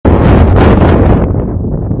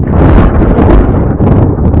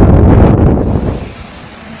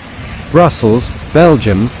Brussels,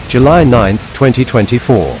 Belgium, July 9,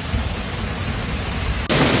 2024.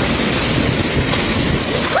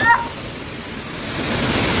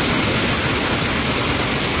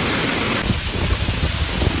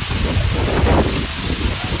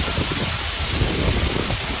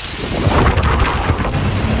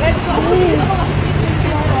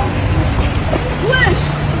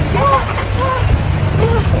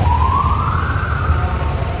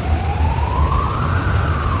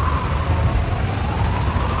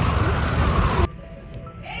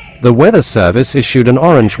 The Weather Service issued an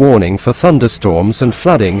orange warning for thunderstorms and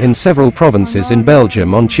flooding in several provinces in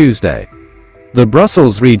Belgium on Tuesday. The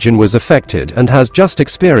Brussels region was affected and has just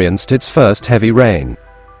experienced its first heavy rain.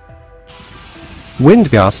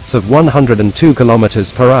 Wind gusts of 102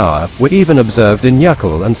 km per hour were even observed in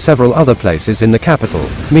Uccle and several other places in the capital,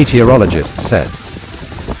 meteorologists said.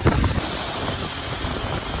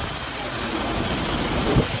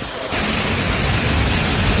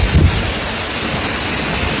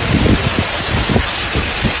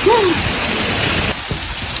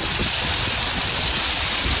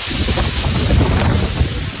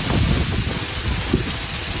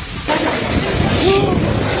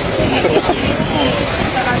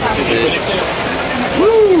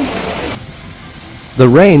 The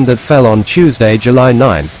rain that fell on Tuesday, July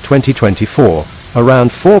 9, 2024,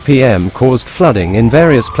 around 4 p.m. caused flooding in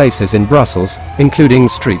various places in Brussels, including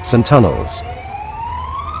streets and tunnels.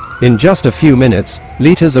 In just a few minutes,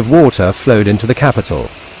 liters of water flowed into the capital.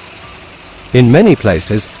 In many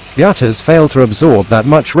places, gutters failed to absorb that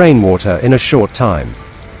much rainwater in a short time.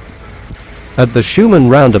 At the Schumann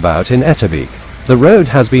roundabout in Etterbeek, the road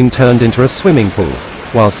has been turned into a swimming pool,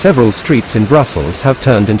 while several streets in Brussels have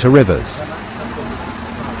turned into rivers.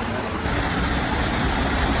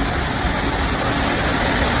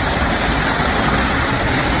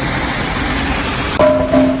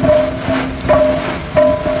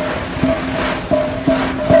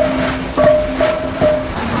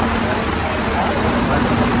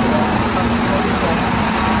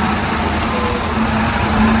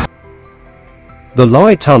 The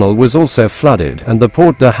Loi tunnel was also flooded and the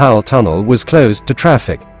Porte de Hal tunnel was closed to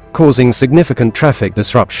traffic, causing significant traffic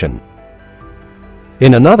disruption.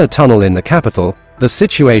 In another tunnel in the capital, the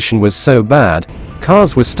situation was so bad,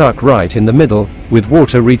 cars were stuck right in the middle, with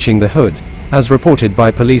water reaching the hood, as reported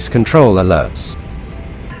by police control alerts.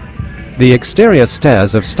 The exterior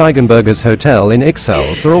stairs of Steigenberger's hotel in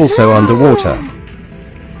Uccle are also underwater.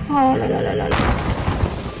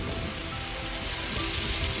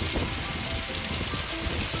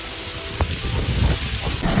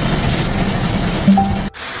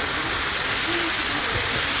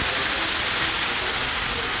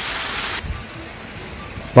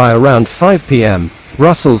 By around 5 p.m.,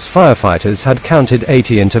 Brussels firefighters had counted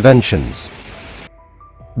 80 interventions.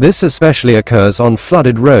 This especially occurs on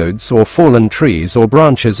flooded roads or fallen trees or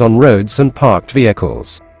branches on roads and parked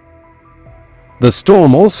vehicles. The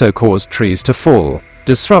storm also caused trees to fall,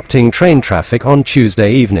 disrupting train traffic on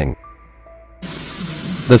Tuesday evening.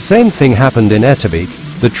 The same thing happened in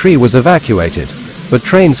Etterbeek. The tree was evacuated, but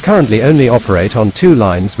trains currently only operate on 2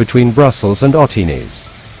 lines between Brussels and Huizingen.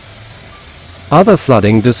 Other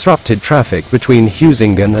flooding disrupted traffic between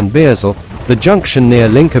Huizingen and Beersel, the junction near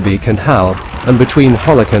Linkebeek and Hal, and between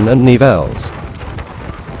Holleken and Nivelles.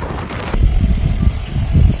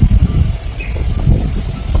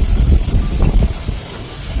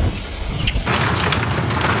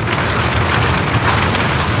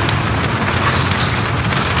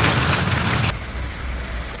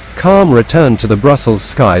 Calm returned to the Brussels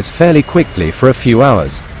skies fairly quickly for a few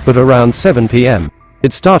hours, but around 7 p.m.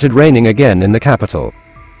 it started raining again in the capital.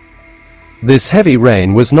 This heavy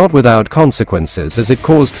rain was not without consequences as it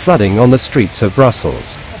caused flooding on the streets of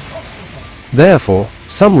Brussels. Therefore,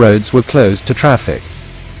 some roads were closed to traffic.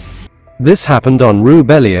 This happened on Rue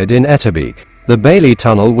Belliard in Etterbeek. The Bailey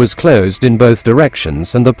Tunnel was closed in both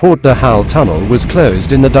directions and the Porte de Hal Tunnel was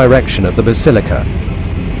closed in the direction of the Basilica.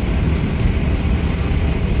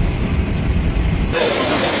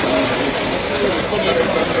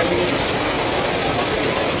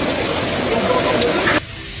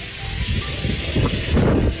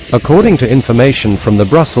 According to information from the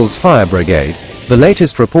Brussels Fire Brigade, the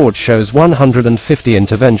latest report shows 150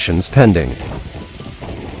 interventions pending.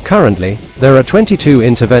 Currently, there are 22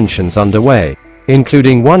 interventions underway,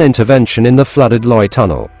 including 1 intervention in the flooded Loi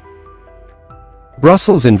tunnel.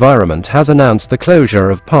 Brussels Environment has announced the closure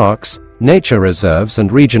of parks, nature reserves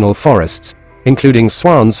and regional forests, including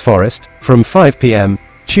Swans Forest, from 5 p.m.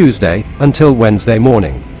 Tuesday until Wednesday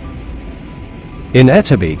morning. In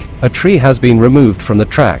Etterbeek, a tree has been removed from the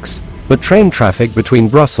tracks, but train traffic between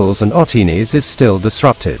Brussels and Huizingen is still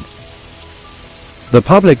disrupted. The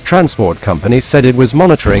public transport company said it was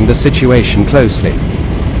monitoring the situation closely.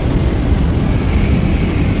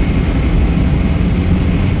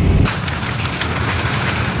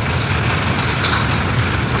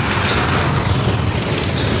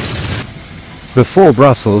 Before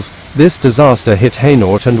Brussels, this disaster hit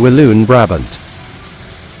Hainaut and Walloon Brabant.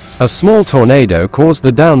 A small tornado caused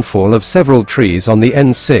the downfall of several trees on the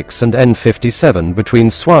N6 and N57 between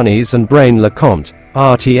Soignies and Braine-le-Comte,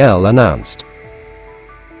 RTL announced.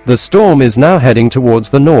 The storm is now heading towards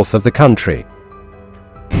the north of the country.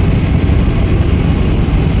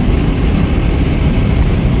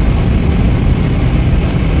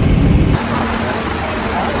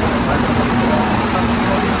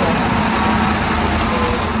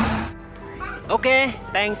 Okay,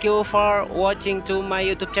 thank you for watching to my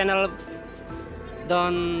YouTube channel.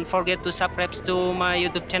 Don't forget to subscribe to my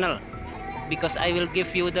YouTube channel, because I will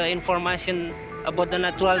give you the information about the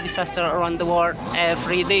natural disaster around the world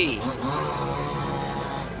every day.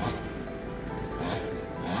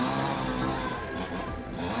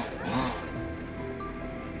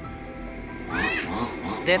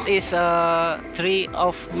 That is a tree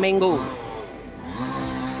of mango.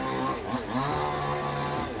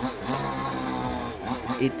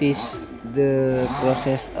 It is the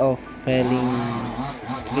process of felling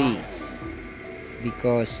trees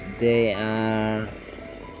because they are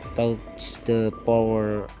touch the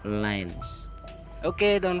power lines.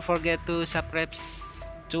 Okay, don't forget to subscribe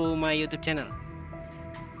to my YouTube channel.